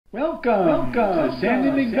Welcome to Sandy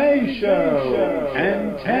McVey Show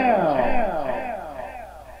and Tell.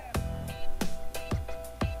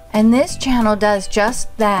 And this channel does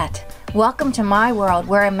just that. Welcome to my world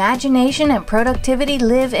where imagination and productivity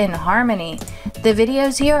live in harmony. The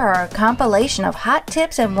videos here are a compilation of hot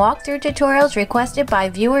tips and walkthrough tutorials requested by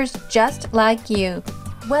viewers just like you.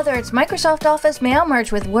 Whether it's Microsoft Office mail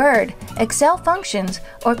merge with Word, Excel functions,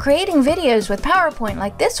 or creating videos with PowerPoint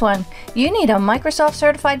like this one, you need a Microsoft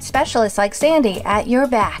certified specialist like Sandy at your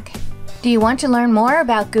back. Do you want to learn more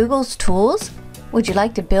about Google's tools? Would you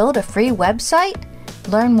like to build a free website?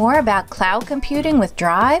 Learn more about cloud computing with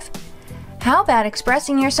Drive? How about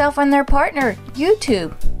expressing yourself on their partner,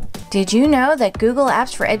 YouTube? Did you know that Google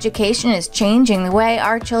Apps for Education is changing the way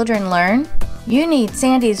our children learn? You need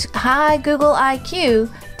Sandy's high Google IQ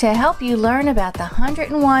to help you learn about the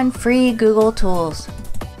 101 free Google tools.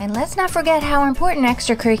 And let's not forget how important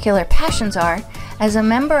extracurricular passions are. As a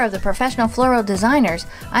member of the Professional Floral Designers,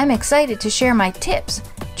 I'm excited to share my tips,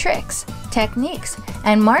 tricks, techniques,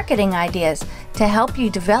 and marketing ideas to help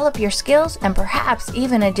you develop your skills and perhaps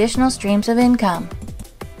even additional streams of income.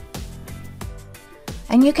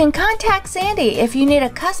 And you can contact Sandy if you need a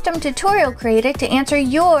custom tutorial created to answer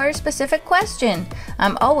your specific question.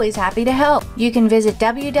 I'm always happy to help. You can visit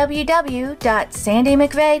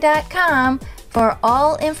www.sandymcvey.com for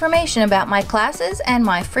all information about my classes and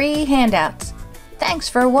my free handouts. Thanks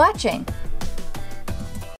for watching.